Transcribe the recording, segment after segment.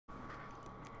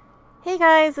Hey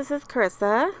guys, this is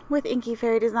Carissa with Inky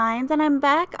Fairy Designs, and I'm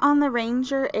back on the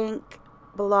Ranger Ink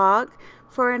blog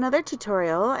for another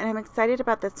tutorial, and I'm excited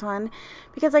about this one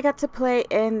because I got to play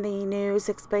in the new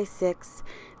 6x6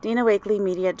 Dina Wakley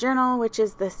Media Journal, which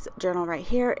is this journal right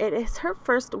here. It is her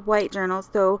first white journal,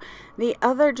 so the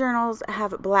other journals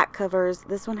have black covers.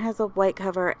 This one has a white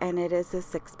cover, and it is a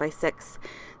 6x6.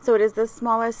 So it is the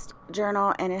smallest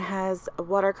journal, and it has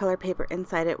watercolor paper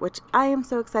inside it, which I am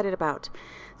so excited about.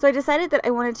 So I decided that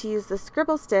I wanted to use the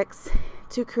Scribble sticks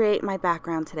to create my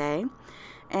background today,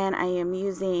 and I am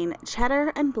using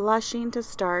cheddar and blushing to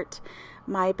start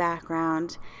my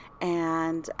background,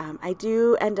 and I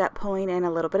do end up pulling in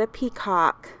a little bit of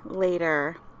peacock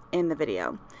later in the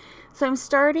video. So I'm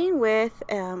starting with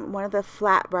one of the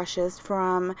flat brushes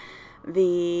from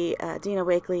the Dina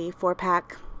Wakley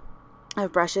 4-pack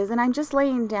of brushes, and I'm just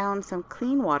laying down some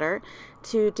clean water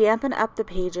to dampen up the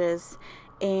pages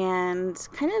and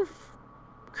kind of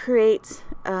create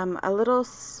a little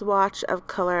swatch of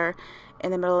color in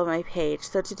the middle of my page.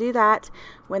 So to do that,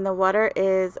 when the water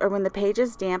is, or when the page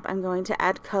is damp, I'm going to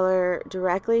add color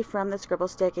directly from the Scribble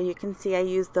stick, and you can see I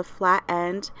use the flat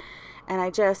end, and I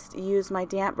just use my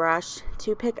damp brush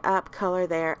to pick up color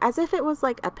there as if it was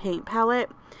like a paint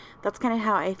palette. That's kind of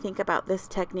how I think about this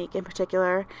technique in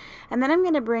particular. And then I'm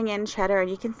going to bring in cheddar, and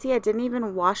you can see I didn't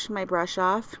even wash my brush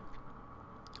off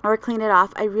or clean it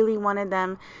off. I really wanted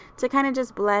them to kind of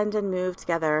just blend and move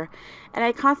together. And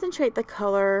I concentrate the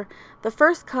color, the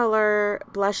first color,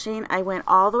 blushing, I went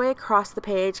all the way across the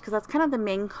page because that's kind of the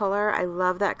main color. I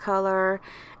love that color,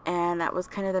 and that was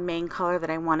kind of the main color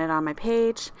that I wanted on my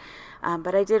page.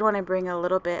 But I did want to bring a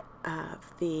little bit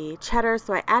of the cheddar,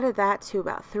 so I added that to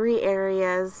about 3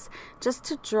 areas just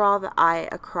to draw the eye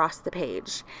across the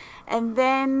page. And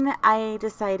then I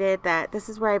decided that this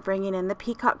is where I'm bringing in the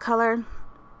peacock color.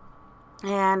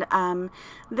 And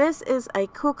this is a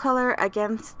cool color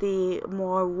against the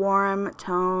more warm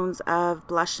tones of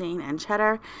blushing and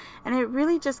cheddar, and it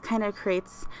really just kind of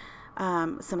creates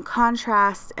some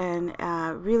contrast and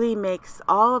really makes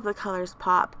all of the colors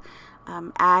pop,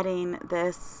 adding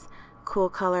this cool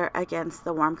color against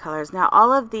the warm colors. Now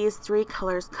all of these 3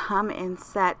 colors come in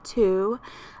set 2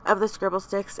 of the Scribble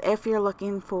sticks if you're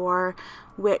looking for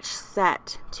which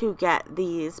set to get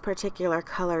these particular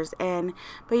colors in,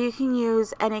 but you can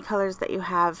use any colors that you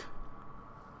have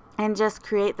and just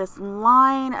create this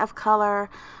line of color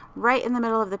right in the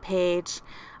middle of the page.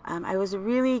 I was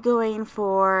really going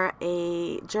for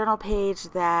a journal page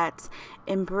that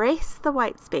embraced the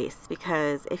white space,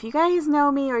 because if you guys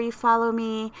know me or you follow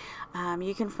me,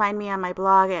 you can find me on my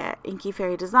blog at Inky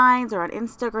Fairy Designs or on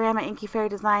Instagram at Inky Fairy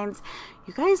Designs.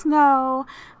 You guys know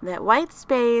that white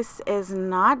space is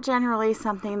not generally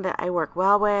something that I work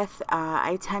well with.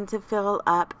 I tend to fill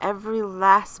up every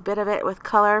last bit of it with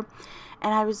color,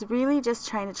 and I was really just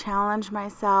trying to challenge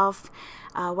myself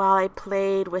while I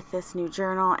played with this new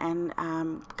journal and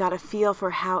got a feel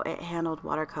for how it handled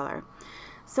watercolor.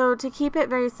 So to keep it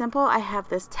very simple, I have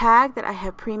this tag that I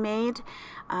have pre-made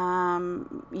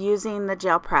using the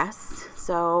gel press.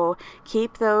 So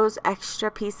keep those extra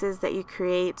pieces that you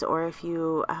create, or if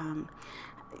you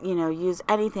use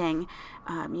anything,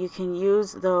 you can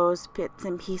use those bits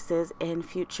and pieces in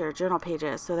future journal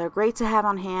pages. So they're great to have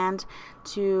on hand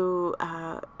to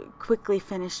quickly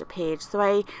finish a page. So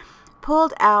I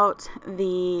pulled out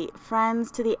the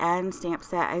Friends to the End stamp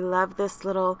set. I love this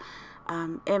little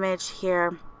image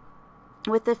here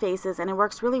with the faces, and it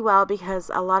works really well because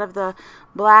a lot of the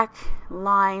black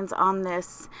lines on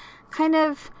this kind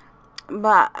of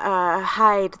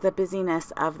hide the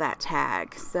busyness of that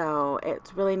tag. So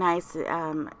it's really nice.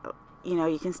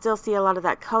 You can still see a lot of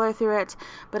that color through it,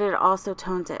 but it also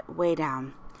tones it way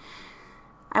down.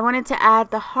 I wanted to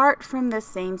add the heart from the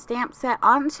same stamp set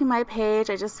onto my page.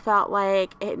 I just felt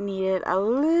like it needed a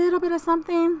little bit of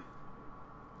something.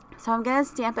 So I'm going to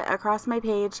stamp it across my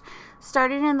page,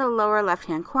 starting in the lower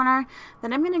left-hand corner.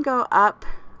 Then I'm going to go up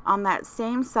on that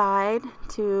same side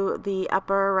to the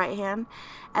upper right hand,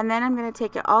 and then I'm going to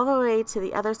take it all the way to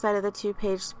the other side of the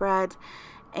 2-page spread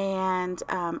and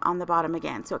on the bottom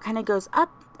again. So it kind of goes up,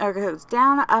 or goes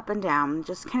down, up and down,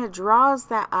 just kind of draws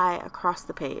that eye across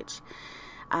the page.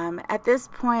 At this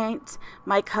point,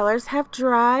 my colors have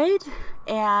dried,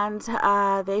 and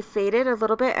they faded a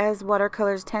little bit, as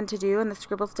watercolors tend to do, and the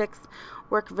Scribble sticks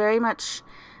work very much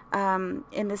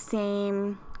in the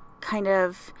same kind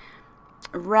of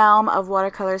realm of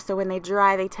watercolors. So when they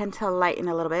dry, they tend to lighten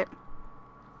a little bit.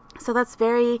 So that's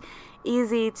very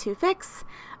easy to fix.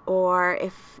 or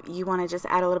if you want to just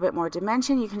add a little bit more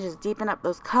dimension, you can just deepen up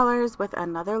those colors with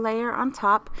another layer on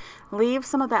top. Leave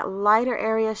some of that lighter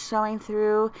area showing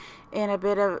through in a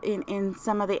bit of in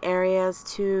some of the areas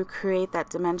to create that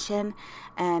dimension,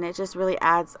 and it just really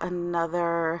adds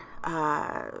another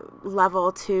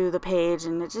level to the page,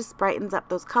 and it just brightens up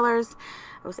those colors.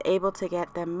 I was able to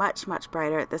get them much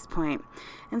brighter at this point.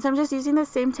 And so I'm just using the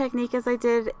same technique as I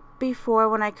did before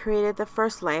when I created the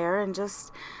first layer, and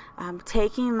just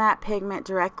taking that pigment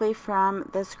directly from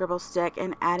the Scribble stick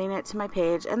and adding it to my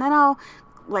page, and then I'll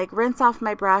like rinse off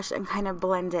my brush and kind of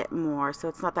blend it more so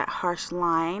it's not that harsh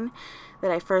line that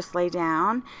I first lay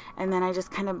down, and then I just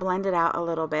kind of blend it out a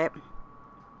little bit,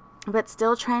 but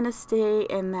still trying to stay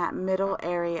in that middle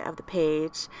area of the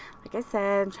page. Like I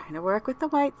said, I'm trying to work with the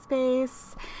white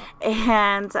space,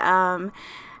 and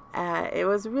it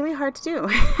was really hard to do,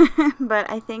 but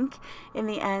I think in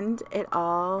the end it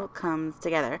all comes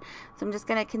together. So I'm just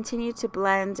going to continue to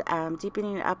blend,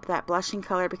 deepening up that blushing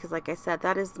color, because like I said,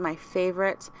 that is my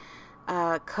favorite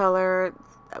color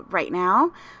right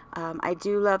now. I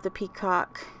do love the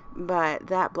peacock, but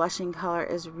that blushing color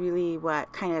is really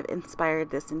what kind of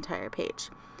inspired this entire page.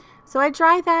 So I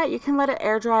dry that. You can let it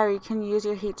air dry, or you can use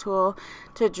your heat tool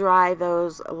to dry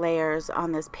those layers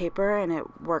on this paper, and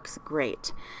it works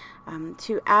great.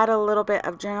 To add a little bit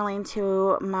of journaling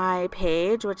to my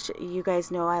page, which you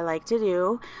guys know I like to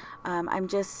do, I'm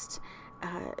just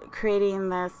creating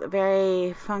this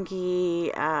very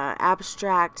funky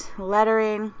abstract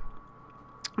lettering.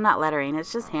 Not lettering,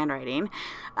 it's just handwriting,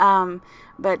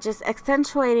 but just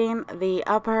accentuating the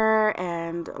upper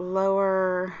and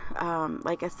lower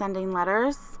like ascending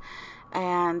letters,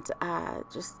 and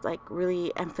just like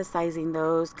really emphasizing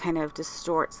those kind of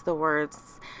distorts the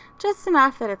words just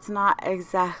enough that it's not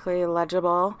exactly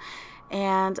legible.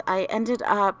 And I ended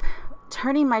up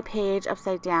turning my page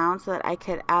upside down so that I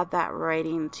could add that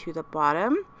writing to the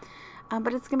bottom.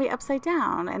 But it's gonna be upside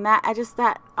down, and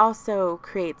that also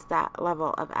creates that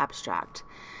level of abstract.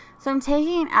 So I'm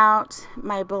taking out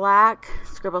my black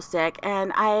Scribble stick,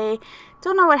 and I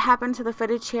don't know what happened to the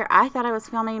footage here. I thought I was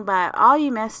filming, but all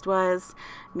you missed was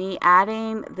me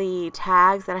adding the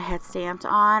tags that I had stamped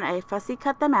on. I fussy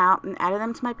cut them out and added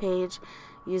them to my page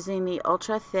using the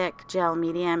ultra thick gel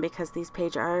medium, because these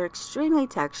pages are extremely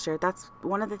textured. That's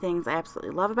one of the things I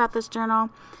absolutely love about this journal.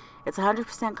 It's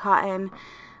 100% cotton,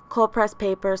 cold pressed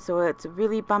paper, so it's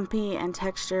really bumpy and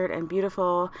textured and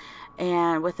beautiful.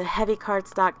 And with a heavy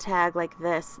cardstock tag like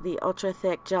this, the ultra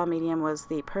thick gel medium was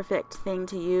the perfect thing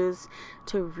to use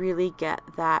to really get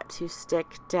that to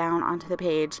stick down onto the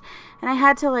page. And I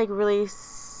had to like really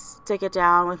stick it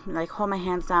down with, like, hold my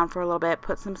hands down for a little bit,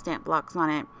 put some stamp blocks on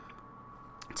it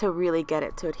to really get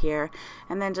it to adhere,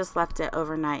 and then just left it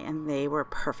overnight, and they were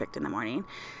perfect in the morning.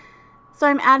 So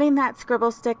I'm adding that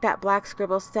Scribble stick, that black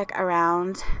Scribble stick,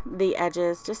 around the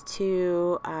edges just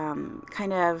to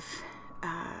kind of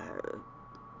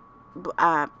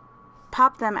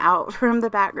pop them out from the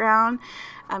background,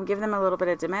 give them a little bit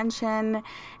of dimension.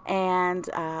 And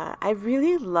I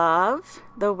really love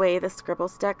the way the Scribble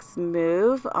sticks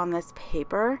move on this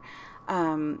paper.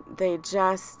 They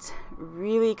just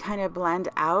really kind of blend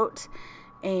out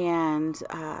and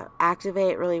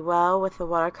activate really well with the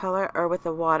watercolor, or with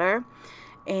the water,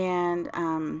 and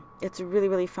it's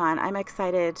really fun. I'm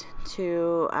excited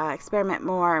to experiment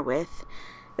more with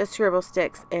the Scribble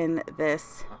sticks in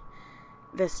this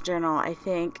journal. I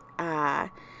think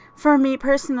for me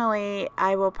personally,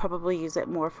 I will probably use it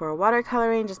more for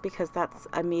watercoloring, just because that's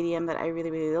a medium that I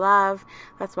really love.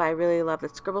 That's why I really love the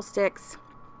Scribble sticks,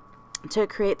 to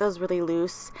create those really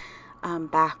loose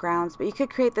backgrounds, but you could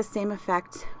create the same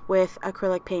effect with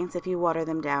acrylic paints if you water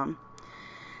them down.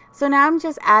 So now I'm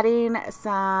just adding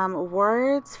some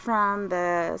words from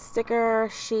the sticker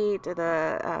sheet,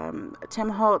 the Tim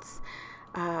Holtz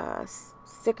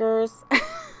stickers,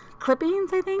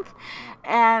 clippings, I think,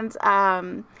 and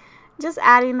just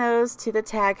adding those to the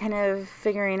tag, kind of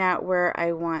figuring out where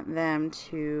I want them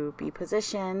to be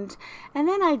positioned. And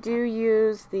then I do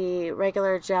use the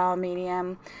regular gel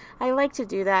medium. I like to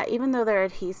do that even though they're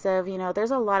adhesive. You know,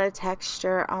 there's a lot of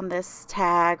texture on this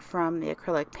tag from the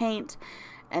acrylic paint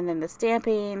and then the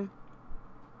stamping,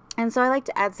 and so I like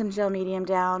to add some gel medium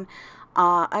down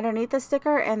underneath the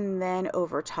sticker and then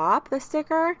over top the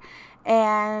sticker,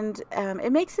 and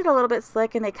it makes it a little bit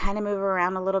slick, and they kind of move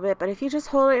around a little bit, but if you just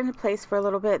hold it in place for a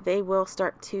little bit, they will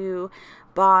start to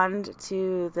bond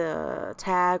to the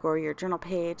tag or your journal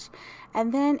page,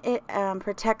 and then it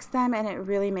protects them, and it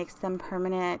really makes them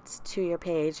permanent to your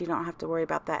page. You don't have to worry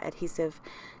about that adhesive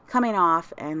coming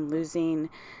off and losing,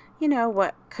 you know,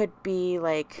 what could be,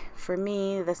 like, for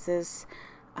me, this is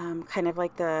kind of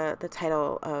like the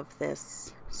title of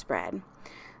this spread.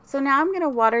 So now I'm going to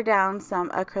water down some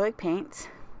acrylic paint.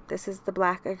 This is the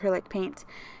black acrylic paint,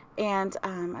 and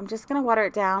I'm just going to water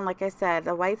it down. Like I said,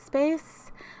 the white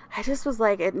space, I just was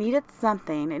like, it needed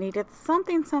something. It needed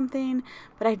something,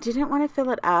 but I didn't want to fill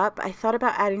it up. I thought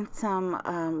about adding some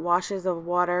washes of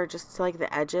water just to like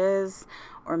the edges,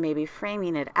 or maybe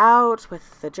framing it out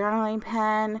with the journaling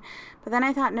pen. But then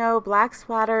I thought, no, black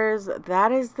splatters,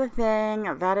 that is the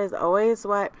thing. That is always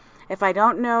what, if I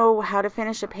don't know how to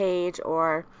finish a page,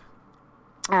 or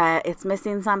it's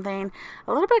missing something,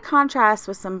 a little bit of contrast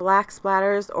with some black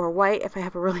splatters or white if I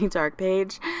have a really dark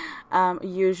page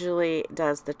usually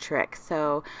does the trick.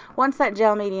 So once that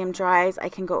gel medium dries, I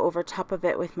can go over top of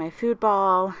it with my food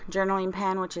ball journaling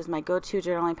pen, which is my go-to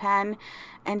journaling pen,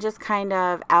 and just kind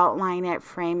of outline it,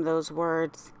 frame those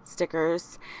words,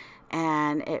 stickers,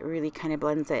 and it really kind of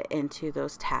blends it into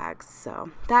those tags.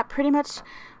 So that pretty much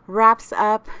wraps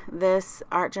up this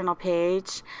art journal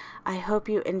page. I hope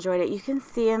you enjoyed it. You can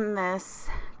see in this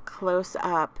close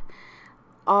up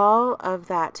all of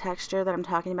that texture that I'm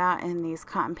talking about in these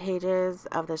cotton pages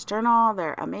of this journal.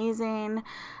 They're amazing.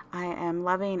 I am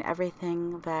loving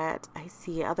everything that I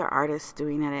see other artists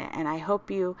doing in it, and I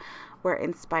hope you were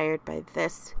inspired by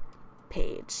this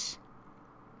page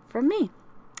from me.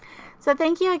 So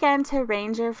thank you again to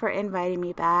Ranger for inviting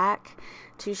me back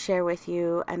to share with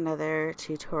you another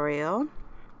tutorial.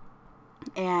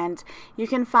 And you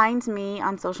can find me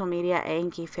on social media at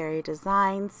Inky Fairy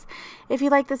Designs. If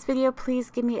you like this video, please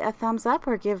give me a thumbs up,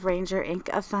 or give Ranger Ink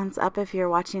a thumbs up if you're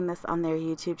watching this on their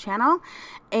YouTube channel.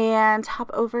 And hop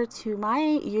over to my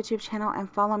YouTube channel and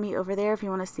follow me over there if you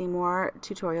want to see more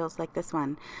tutorials like this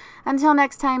one. Until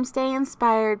next time, stay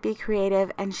inspired, be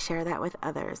creative, and share that with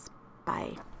others.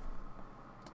 Bye.